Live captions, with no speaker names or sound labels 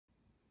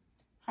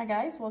Hi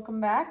guys,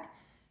 welcome back.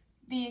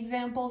 The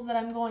examples that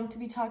I'm going to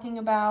be talking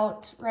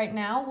about right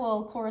now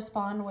will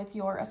correspond with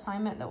your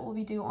assignment that will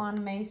be due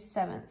on May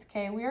 7th.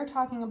 Okay, we are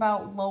talking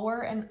about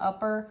lower and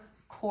upper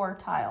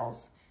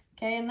quartiles.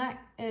 Okay, and that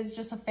is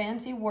just a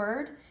fancy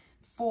word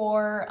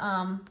for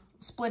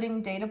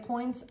splitting data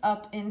points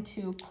up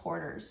into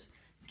quarters.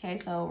 Okay,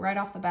 so right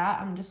off the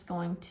bat, I'm just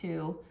going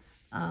to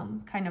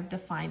kind of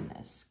define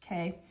this.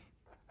 Okay,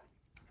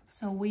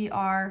 so we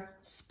are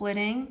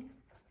splitting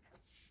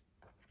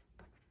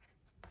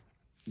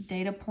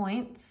data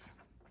points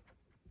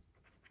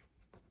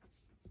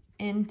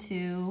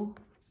into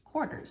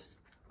quarters,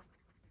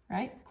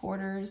 right?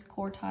 Quarters,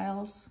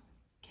 quartiles,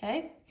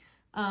 okay?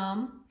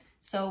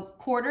 So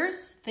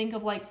quarters, think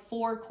of like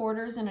 4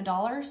 quarters in a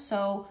dollar,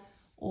 so,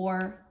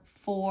 or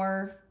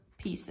 4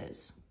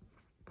 pieces.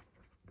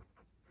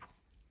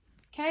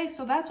 Okay,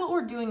 so that's what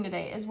we're doing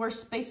today, is we're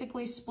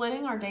basically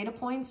splitting our data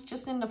points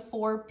just into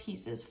 4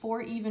 pieces,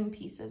 4 even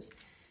pieces.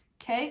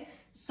 Okay,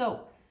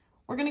 so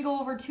we're gonna go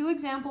over 2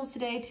 examples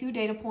today, 2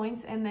 data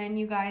points, and then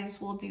you guys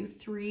will do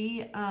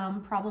 3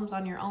 problems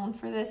on your own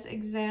for this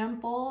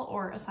example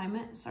or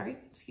assignment, sorry,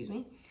 excuse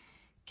me.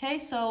 Okay,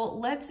 so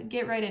let's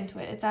get right into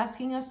it. It's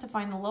asking us to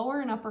find the lower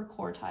and upper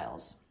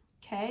quartiles.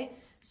 Okay,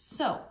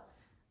 so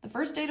the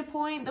first data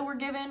point that we're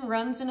given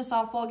runs in a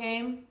softball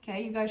game.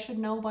 Okay, you guys should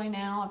know by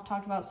now, I've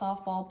talked about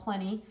softball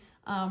plenty.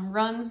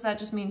 Runs, that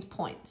just means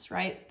points,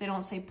 right? They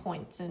don't say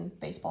points in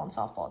baseball and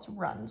softball, it's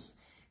runs.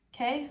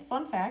 Okay,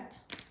 fun fact,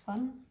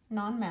 fun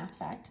non-math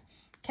fact.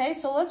 Okay,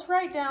 so let's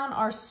write down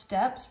our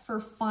steps for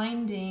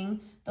finding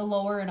the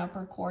lower and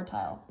upper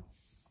quartile.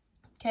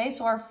 Okay,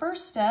 so our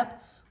first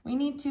step, we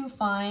need to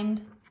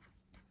find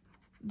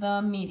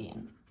the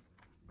median.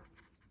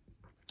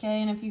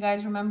 Okay, and if you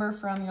guys remember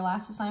from your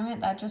last assignment,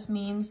 that just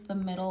means the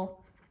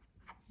middle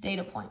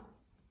data point.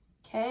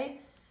 Okay,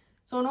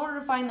 so in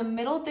order to find the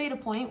middle data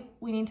point,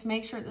 we need to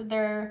make sure that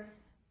they're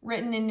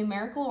written in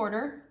numerical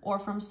order or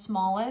from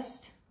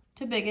smallest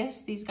to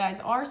biggest. These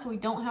guys are, so we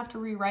don't have to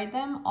rewrite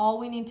them. All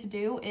we need to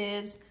do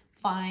is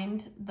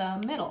find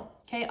the middle.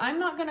 Okay, I'm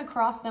not going to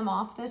cross them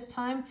off this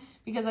time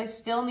because I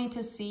still need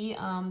to see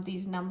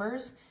these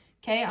numbers.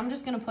 Okay, I'm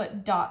just going to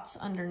put dots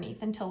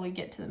underneath until we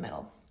get to the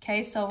middle.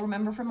 Okay, so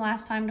remember from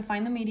last time, to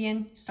find the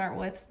median, start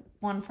with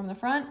 1 from the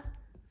front,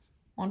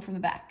 1 from the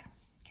back.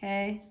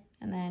 Okay,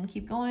 and then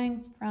keep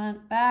going,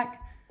 front,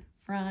 back,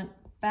 front,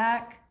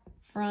 back,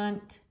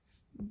 front,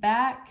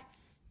 back,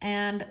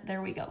 and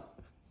there we go.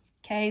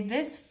 Okay,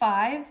 this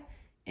 5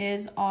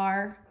 is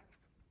our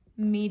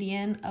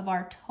median of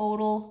our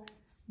total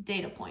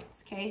data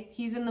points, okay?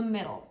 He's in the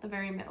middle, the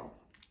very middle.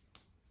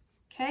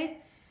 Okay,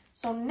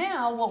 so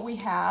now what we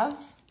have,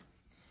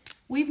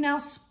 we've now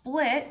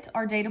split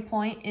our data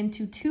point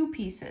into 2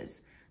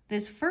 pieces.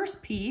 This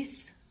first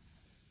piece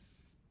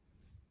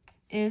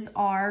is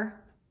our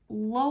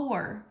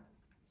lower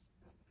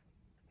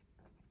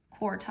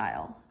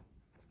quartile.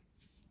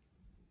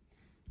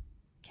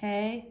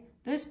 Okay.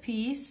 This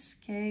piece,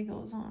 okay,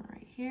 goes on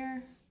right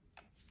here,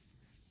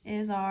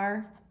 is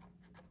our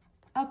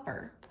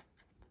upper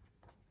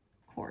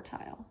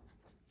quartile.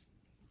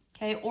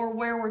 Okay, or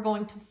where we're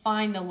going to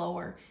find the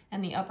lower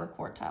and the upper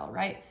quartile,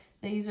 right?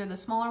 These are the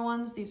smaller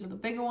ones, these are the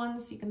bigger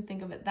ones. You can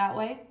think of it that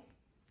way.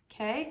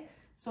 Okay,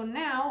 so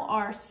now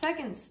our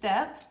second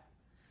step,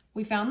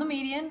 we found the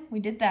median, we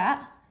did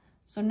that.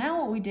 So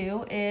now what we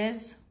do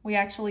is we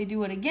actually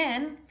do it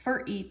again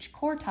for each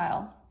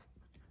quartile.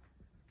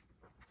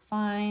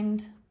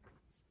 Find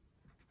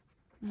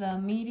the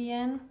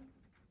median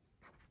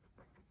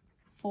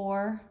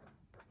for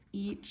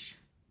each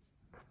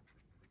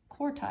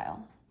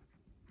quartile.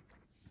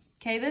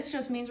 Okay, this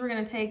just means we're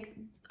going to take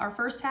our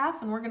first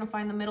half and we're going to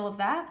find the middle of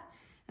that,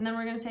 and then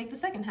we're going to take the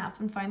second half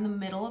and find the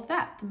middle of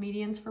that, the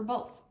medians for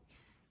both.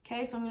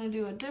 Okay, so I'm going to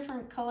do a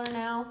different color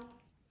now.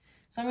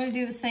 So I'm going to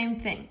do the same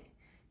thing.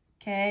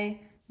 Okay,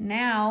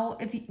 now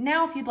if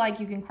you'd like,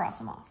 you can cross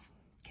them off.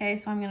 Okay,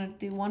 so I'm going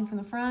to do 1 from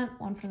the front,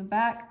 1 from the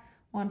back,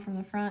 1 from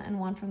the front, and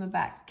 1 from the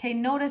back. Okay,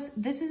 notice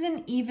this is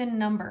an even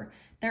number.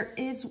 There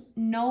is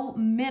no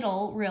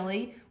middle,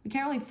 really. We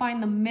can't really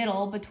find the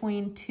middle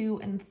between 2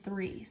 and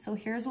 3. So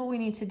here's what we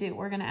need to do.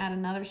 We're going to add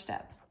another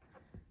step.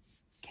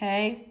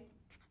 Okay,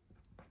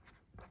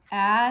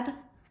 add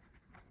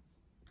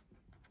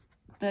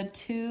the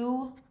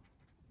 2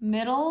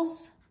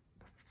 middles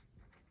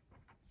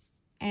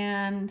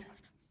and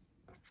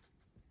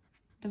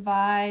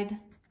divide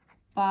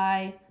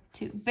by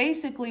 2.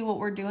 Basically what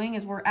we're doing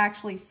is we're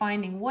actually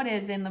finding what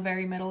is in the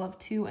very middle of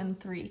 2 and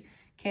 3.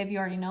 Okay, if you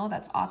already know,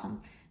 that's awesome.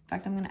 In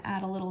fact, I'm going to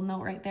add a little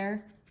note right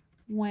there.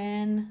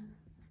 When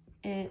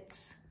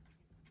it's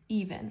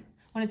even.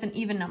 When it's an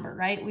even number,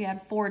 right? We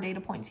had 4 data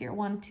points here.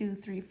 1, 2,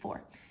 3,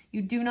 4.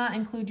 You do not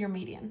include your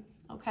median.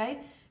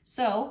 Okay,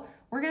 so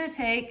we're going to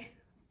take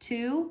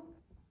 2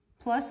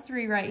 plus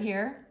 3 right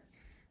here,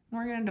 and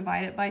we're going to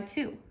divide it by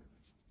 2.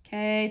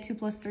 Okay, 2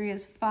 plus 3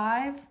 is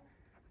 5.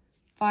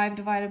 5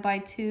 divided by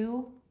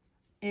 2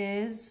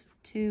 is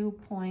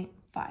 2.5.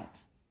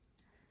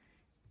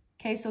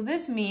 Okay, so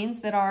this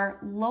means that our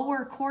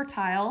lower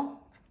quartile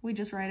we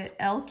just write it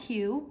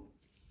LQ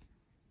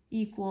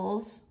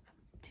equals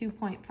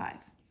 2.5.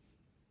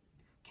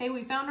 Okay,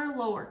 we found our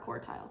lower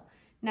quartile.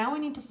 Now we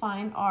need to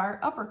find our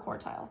upper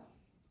quartile.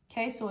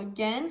 Okay, so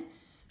again,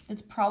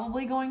 it's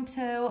probably going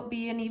to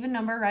be an even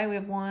number, right? We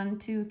have 1,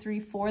 2, 3,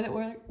 4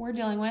 that we're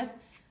dealing with.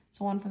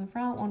 So one from the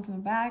front, one from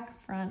the back,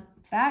 front,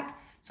 back.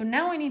 So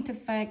now we need to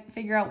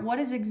figure out what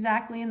is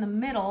exactly in the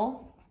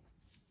middle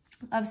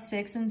of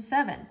 6 and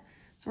 7.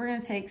 So we're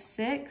going to take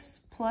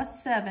 6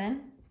 plus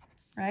 7,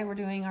 right? We're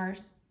doing our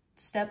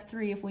step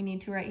 3 if we need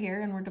to right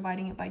here, and we're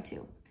dividing it by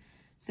 2.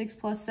 6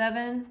 plus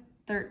 7,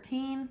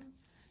 13.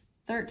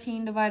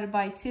 13 divided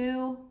by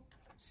 2,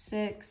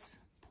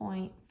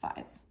 6.5.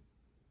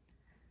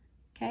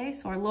 Okay,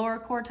 so our lower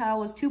quartile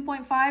was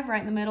 2.5,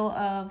 right in the middle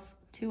of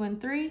 2 and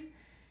 3.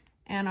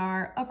 And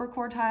our upper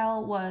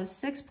quartile was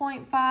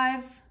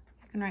 6.5.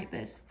 You can write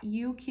this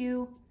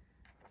UQ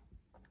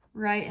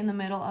right in the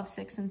middle of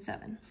 6 and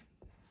 7.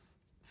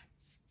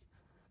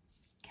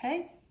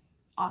 Okay,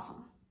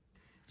 awesome.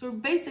 So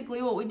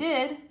basically what we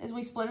did is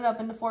we split it up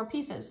into 4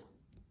 pieces.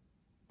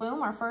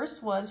 Boom, our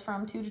first was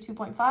from 2 to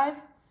 2.5,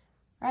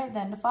 right?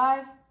 Then to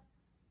 5,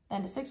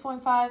 then to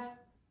 6.5,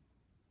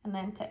 and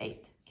then to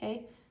 8,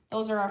 okay?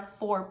 Those are our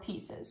 4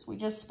 pieces. We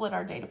just split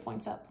our data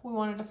points up. We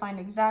wanted to find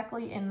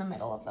exactly in the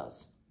middle of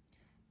those,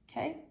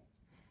 okay?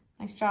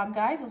 Nice job,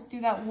 guys. Let's do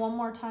that one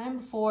more time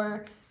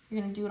before you're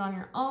gonna do it on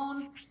your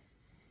own.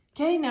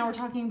 Okay, now we're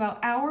talking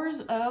about hours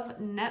of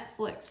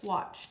Netflix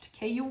watched.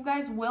 Okay, you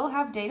guys will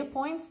have data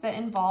points that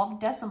involve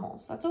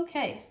decimals. That's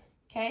okay.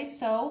 Okay,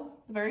 so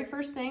the very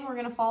first thing, we're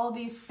gonna follow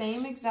these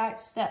same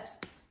exact steps.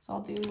 So I'll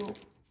do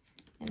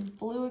in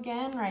blue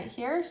again right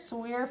here. So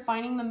we are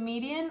finding the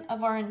median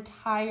of our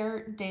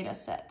entire data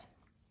set.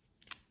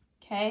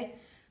 Okay,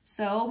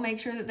 so make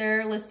sure that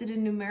they're listed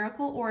in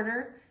numerical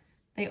order.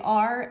 They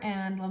are,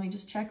 and let me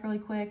just check really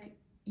quick.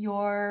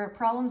 Your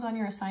problems on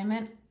your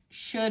assignment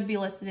should be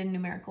listed in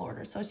numerical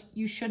order, so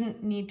you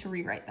shouldn't need to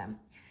rewrite them.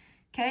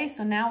 Okay,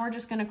 so now we're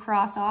just gonna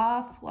cross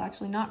off, well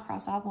actually not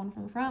cross off, one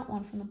from the front,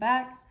 one from the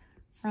back,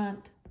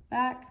 front,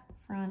 back,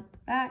 front,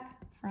 back,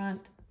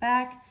 front,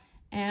 back,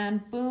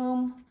 and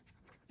boom,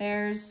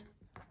 there's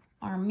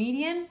our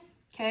median.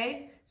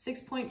 Okay,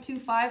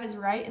 6.25 is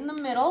right in the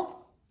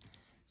middle.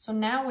 So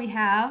now we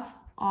have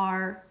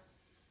our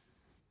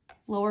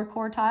lower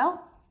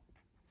quartile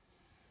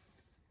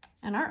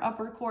and our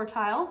upper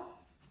quartile.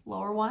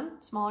 Lower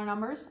one, smaller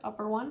numbers,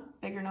 upper one,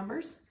 bigger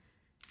numbers.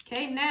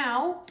 Okay,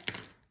 now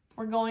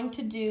we're going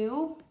to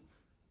do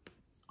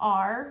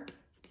our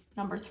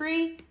number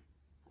 3.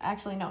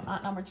 Actually, no,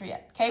 not number 3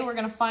 yet. Okay, we're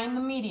gonna find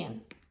the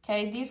median.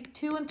 Okay, these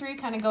 2 and 3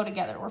 kind of go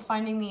together. We're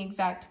finding the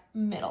exact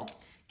middle.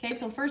 Okay,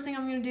 so first thing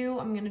I'm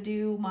gonna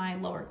do my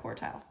lower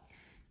quartile.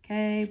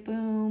 Okay,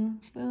 boom,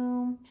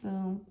 boom,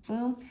 boom,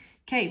 boom.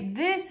 Okay,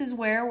 this is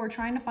where we're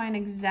trying to find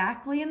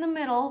exactly in the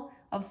middle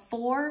of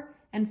 4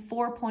 and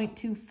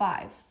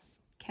 4.25.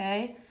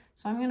 Okay,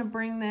 so I'm gonna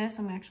bring this,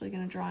 I'm actually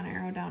gonna draw an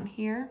arrow down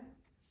here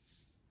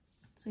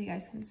so you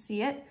guys can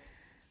see it.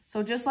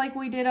 So just like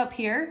we did up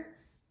here,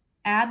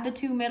 add the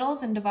 2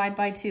 middles and divide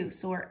by 2.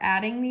 So we're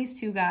adding these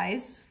 2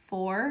 guys,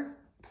 4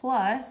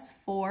 plus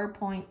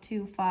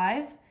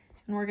 4.25,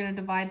 and we're gonna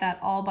divide that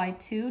all by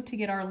 2 to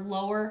get our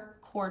lower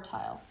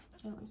quartile.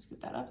 Okay, let me scoot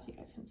that up so you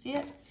guys can see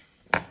it.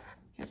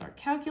 Here's our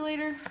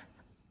calculator.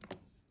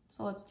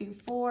 So let's do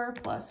 4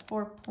 plus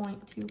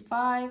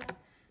 4.25.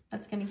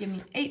 That's gonna give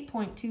me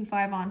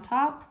 8.25 on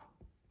top.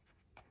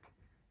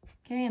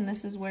 Okay, and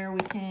this is where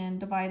we can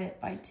divide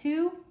it by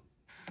 2.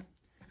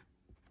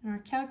 In our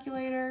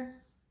calculator,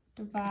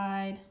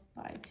 divide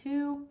by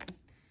 2,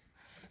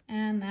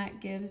 and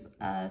that gives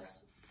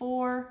us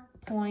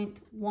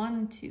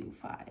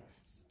 4.125.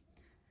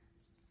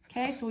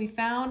 Okay, so we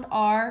found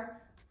our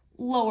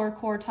lower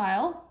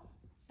quartile.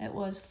 It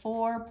was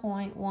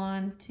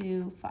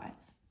 4.125.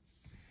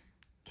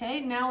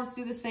 Okay, now let's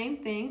do the same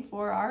thing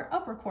for our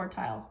upper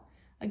quartile.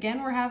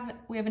 Again,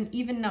 we have an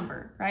even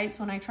number, right? So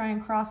when I try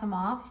and cross them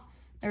off,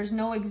 there's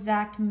no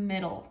exact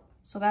middle.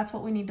 So that's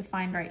what we need to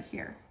find right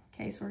here.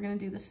 Okay, so we're gonna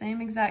do the same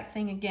exact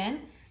thing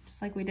again,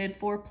 just like we did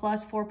 4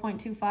 plus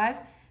 4.25.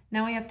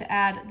 Now we have to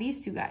add these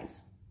 2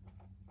 guys.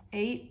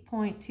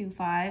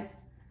 8.25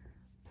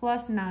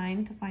 plus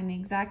 9 to find the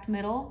exact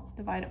middle,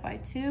 divide it by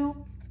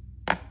 2.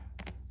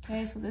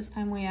 Okay, so this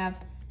time we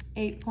have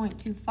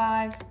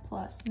 8.25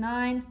 plus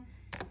 9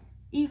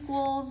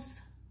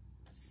 equals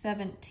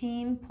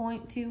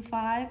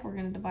 17.25. We're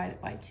gonna divide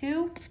it by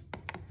 2.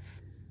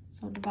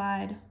 So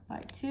divide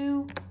by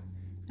 2,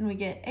 and we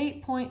get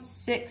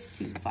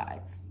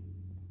 8.625.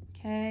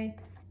 Okay,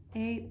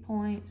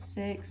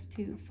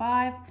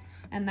 8.625,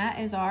 and that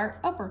is our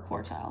upper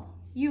quartile,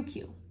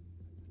 UQ,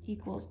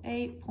 equals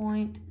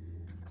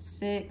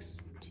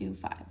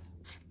 8.625.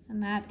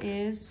 And that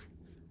is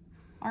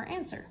our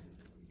answer.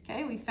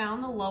 Okay, we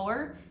found the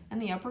lower and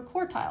the upper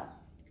quartile.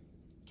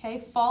 Okay,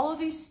 follow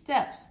these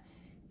steps.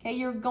 Okay,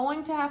 you're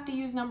going to have to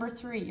use number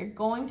 3. You're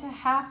going to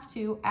have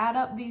to add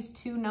up these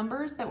 2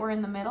 numbers that were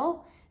in the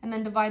middle and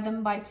then divide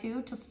them by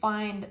 2 to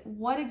find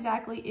what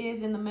exactly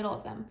is in the middle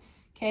of them.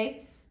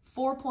 Okay,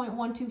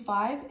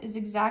 4.125 is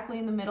exactly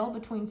in the middle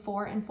between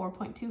 4 and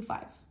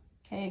 4.25.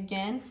 Okay,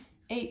 again,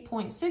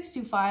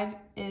 8.625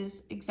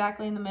 is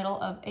exactly in the middle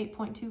of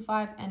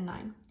 8.25 and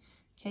 9.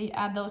 Okay,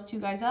 add those two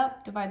guys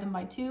up, divide them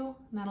by 2,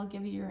 and that'll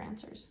give you your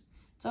answers.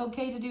 It's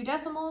okay to do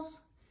decimals.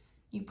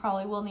 You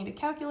probably will need a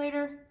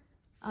calculator,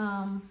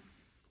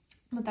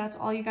 but that's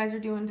all you guys are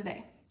doing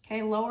today.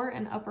 Okay, lower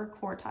and upper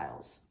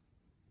quartiles.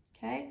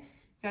 Okay,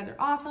 you guys are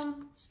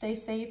awesome. Stay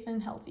safe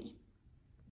and healthy.